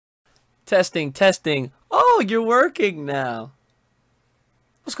Testing, testing. Oh, you're working now.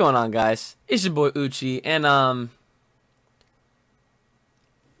 What's going on, guys? It's your boy Uchi, and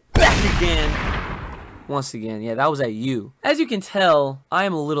back again. Once again, yeah, that was at you. As you can tell, I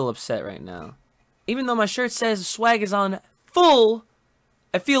am a little upset right now. Even though my shirt says swag is on full,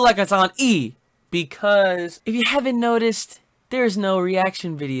 I feel like it's on E. Because if you haven't noticed, there's no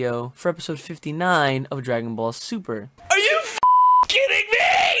reaction video for episode 59 of Dragon Ball Super. Are you kidding me?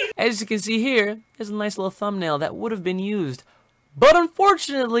 As you can see here, there's a nice little thumbnail that would have been used. But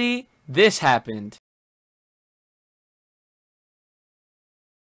unfortunately, this happened.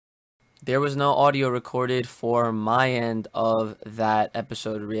 There was no audio recorded for my end of that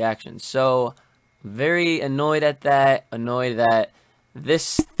episode reaction. So, very annoyed at that. Annoyed that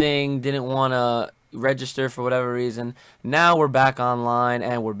this thing didn't want to register for whatever reason. Now we're back online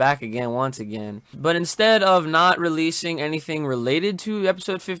and we're back again once again. But instead of not releasing anything related to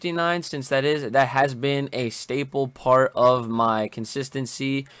episode 59, since that has been a staple part of my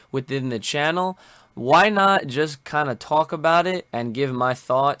consistency within the channel, why not just kind of talk about it and give my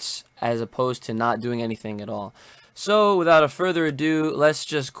thoughts as opposed to not doing anything at all? So without a further ado, let's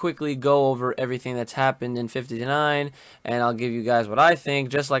just quickly go over everything that's happened in 59, and I'll give you guys what I think,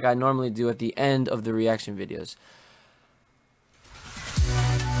 just like I normally do at the end of the reaction videos.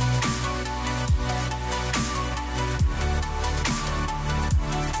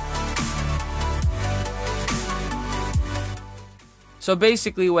 So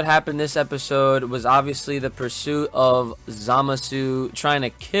basically what happened this episode was obviously the pursuit of Zamasu trying to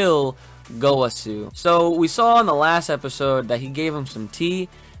kill Gowasu. So we saw in the last episode that he gave him some tea,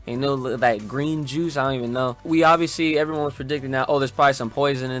 and you know, that green juice, I don't even know. Everyone was predicting that, oh, there's probably some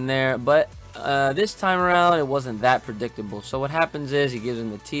poison in there, but this time around it wasn't that predictable. So what happens is he gives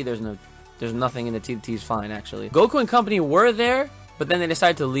him the tea. There's nothing in the tea. The tea's fine, actually. Goku and company were there, but then they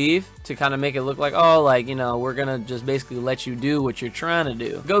decided to leave to kind of make it look like, oh, like, you know, we're gonna just basically let you do what you're trying to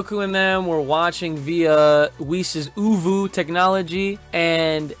do. Goku and them were watching via Whis' Uvu technology,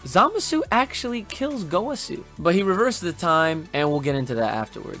 and Zamasu actually kills Gowasu. But he reverses the time, and we'll get into that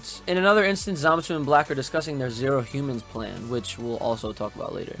afterwards. In another instance, Zamasu and Black are discussing their Zero Humans plan, which we'll also talk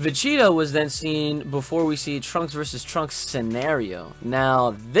about later. Vegeta was then seen before we see Trunks versus Trunks scenario.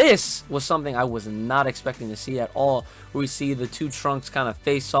 Now, this was something I was not expecting to see at all, where we see the two Trunks kind of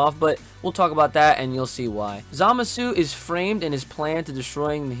face off, but we'll talk about that and you'll see why. Zamasu is framed in his plan to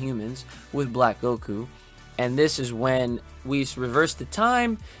destroying the humans with Black Goku, and this is when we reversed the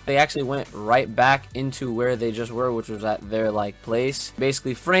time. They actually went right back into where they just were, which was at their place.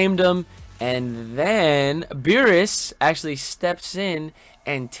 Basically framed them, and then Beerus actually steps in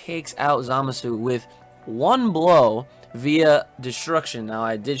and takes out Zamasu with one blow via destruction. Now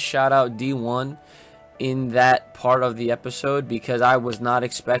I did shout out D1 in that part of the episode because I was not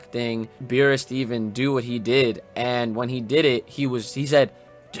expecting Beerus to even do what he did, and when he did it, he said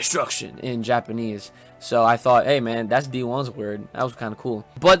destruction in Japanese. So I thought, hey man, that's D1's word. That was kind of cool.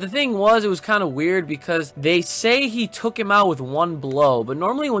 But the thing was, it was kind of weird because they say he took him out with one blow, but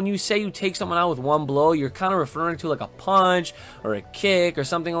normally when you say you take someone out with one blow, you're kind of referring to like a punch or a kick or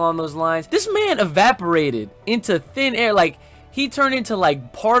something along those lines. This man evaporated into thin air. Like, he turned into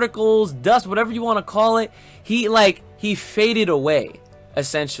like particles, dust, whatever you want to call it. He faded away,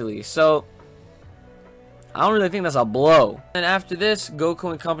 essentially. So I don't really think that's a blow. And after this,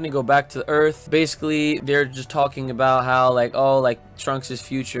 Goku and company go back to Earth. Basically, they're just talking about how, like, oh, like, Trunks'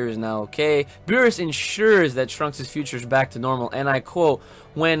 future is now okay. Beerus ensures that Trunks' future is back to normal. And I quote,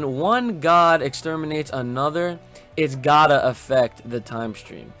 when one god exterminates another, it's gotta affect the time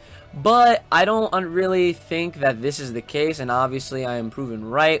stream. But I don't really think that this is the case, and obviously I am proven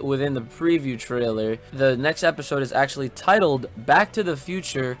right within the preview trailer. The next episode is actually titled Back to the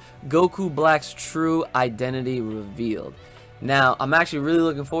Future, Goku Black's True Identity Revealed. Now, I'm actually really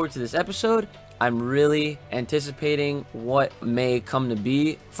looking forward to this episode. I'm really anticipating what may come to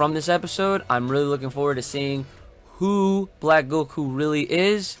be from this episode. I'm really looking forward to seeing who Black Goku really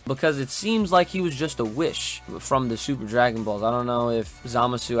is, because it seems like he was just a wish from the Super Dragon Balls. I don't know if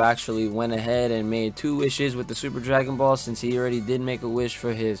Zamasu actually went ahead and made 2 wishes with the Super Dragon Balls, since he already did make a wish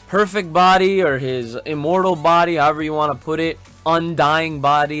for his perfect body, or his immortal body, however you want to put it, undying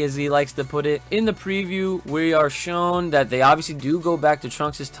body as he likes to put it. In the preview, we are shown that they obviously do go back to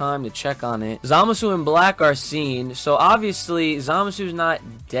Trunks' time to check on it. Zamasu and Black are seen, so obviously Zamasu's not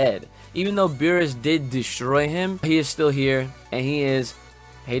dead. Even though Beerus did destroy him, he is still here, and he is,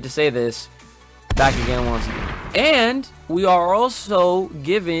 I hate to say this, back again once again. And we are also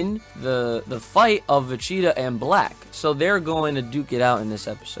given the fight of Vegeta and Black, so they're going to duke it out in this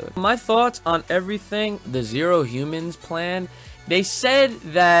episode. My thoughts on everything, the Zero Humans plan, They said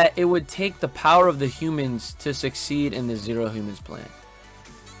that it would take the power of the humans to succeed in the Zero Humans plan.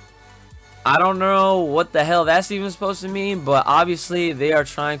 I don't know what the hell that's even supposed to mean, but obviously they are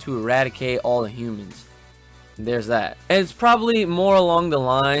trying to eradicate all the humans. There's that. And it's probably more along the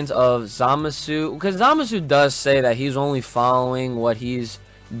lines of Zamasu, because Zamasu does say that he's only following what he's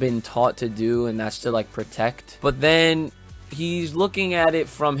been taught to do, and that's to like protect. But then he's looking at it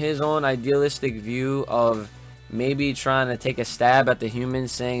from his own idealistic view of maybe trying to take a stab at the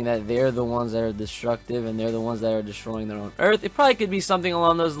humans, saying that they're the ones that are destructive and they're the ones that are destroying their own earth. It probably could be something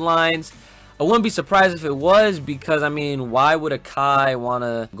along those lines. I wouldn't be surprised if it was, because I mean, why would a Kai want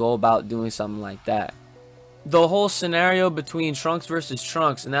to go about doing something like that? The whole scenario between Trunks versus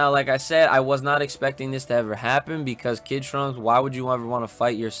Trunks. Now, like I said, I was not expecting this to ever happen, because Kid Trunks, why would you ever want to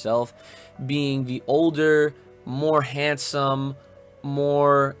fight yourself, being the older, more handsome,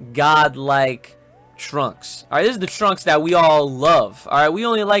 more godlike Trunks? Alright, this is the Trunks that we all love. Alright, we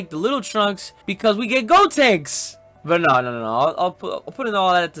only like the little Trunks because we get Gotenks. But no. I'll put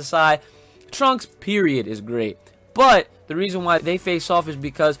all that aside. Trunks, period, is great. But the reason why they face off is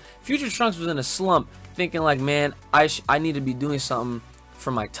because Future Trunks was in a slump, thinking like, man, I need to be doing something for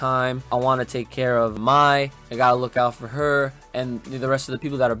my time. I want to take care of I gotta look out for her and the rest of the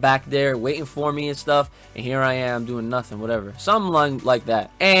people that are back there waiting for me and stuff, and here I am doing nothing, whatever, something like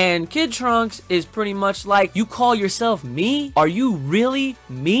that. And Kid Trunks is pretty much like, you call yourself me? Are you really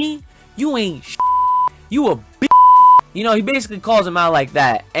me? You ain't you a bitch. You know, he basically calls him out like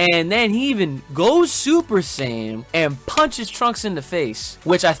that. And then he even goes Super Saiyan and punches Trunks in the face,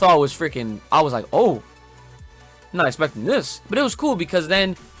 which I thought was freaking, I was like, oh, not expecting this. But it was cool, because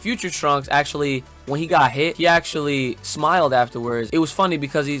then Future Trunks actually, when he got hit, he actually smiled afterwards. It was funny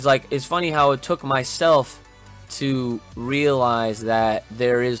because he's like, it's funny how it took myself to realize that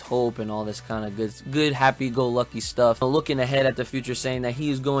there is hope and all this kind of good happy-go-lucky stuff. Looking ahead at the future, saying that he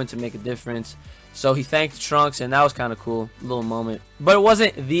is going to make a difference. So he thanked Trunks, and that was kind of cool, little moment. But it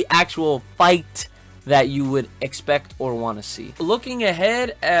wasn't the actual fight that you would expect or want to see. Looking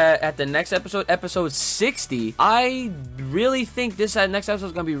ahead at the next episode, episode 60, I really think this next episode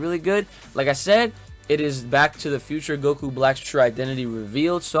is going to be really good. Like I said, it is Back to the Future, Goku Black's true identity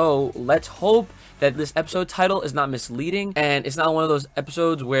revealed. So let's hope that this episode title is not misleading, and it's not one of those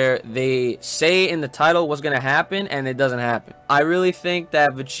episodes where they say in the title what's gonna happen and it doesn't happen. I really think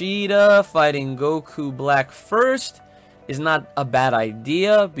that Vegeta fighting Goku Black first is not a bad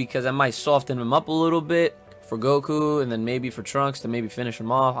idea, because I might soften him up a little bit for Goku, and then maybe for Trunks to maybe finish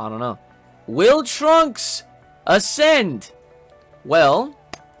him off. I don't know. Will Trunks ascend? Well,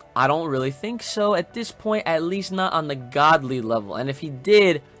 I don't really think so at this point, at least not on the godly level. And if he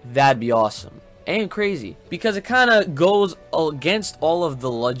did, that'd be awesome and crazy, because it kind of goes against all of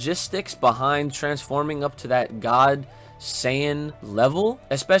the logistics behind transforming up to that God Saiyan level,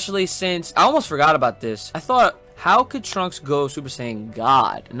 especially since I almost forgot about this. I thought, how could Trunks go Super Saiyan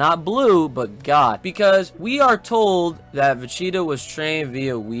God? Not Blue, but God. Because we are told that Vegeta was trained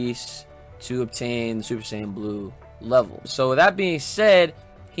via Whis to obtain the Super Saiyan Blue level. So with that being said,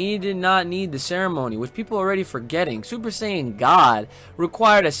 he did not need the ceremony, which people are already forgetting. Super Saiyan God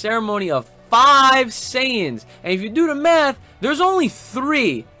required a ceremony of 5 Saiyans. And if you do the math, there's only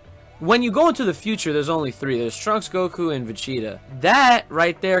 3. When you go into the future, there's only 3. There's Trunks, Goku, and Vegeta. That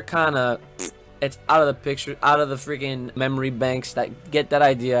right there kind of, it's out of the picture, out of the freaking memory banks. That get that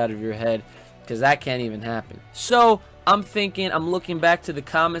idea out of your head, because that can't even happen. So I'm thinking, I'm looking back to the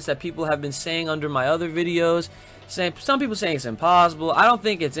comments that people have been saying under my other videos. Some people saying it's impossible. I don't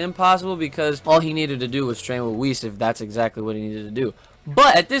think it's impossible, because all he needed to do was train with Whis, if that's exactly what he needed to do.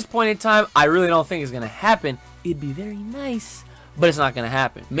 But at this point in time, I really don't think it's going to happen. It'd be very nice, but it's not going to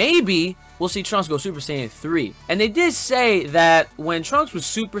happen. Maybe we'll see Trunks go Super Saiyan 3. And they did say that when Trunks was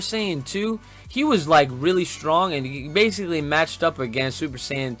Super Saiyan 2, he was like really strong, and he basically matched up against Super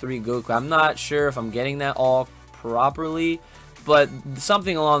Saiyan 3 Goku. I'm not sure if I'm getting that all properly, but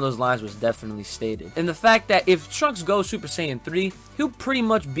something along those lines was definitely stated. And the fact that if Trunks goes Super Saiyan 3, he'll pretty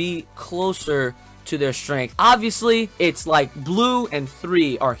much be closer to their strength. Obviously, it's like Blue and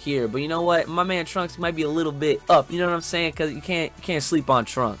 3 are here, but you know what? My man Trunks might be a little bit up. You know what I'm saying? Because you can't sleep on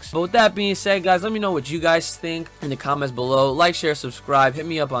Trunks. But with that being said, guys, let me know what you guys think in the comments below. Like, share, subscribe. Hit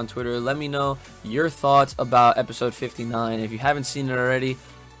me up on Twitter. Let me know your thoughts about episode 59. If you haven't seen it already,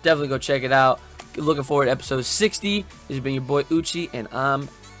 definitely go check it out. Looking forward to episode 60. This has been your boy Uchi, and I'm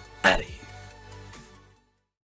out of here.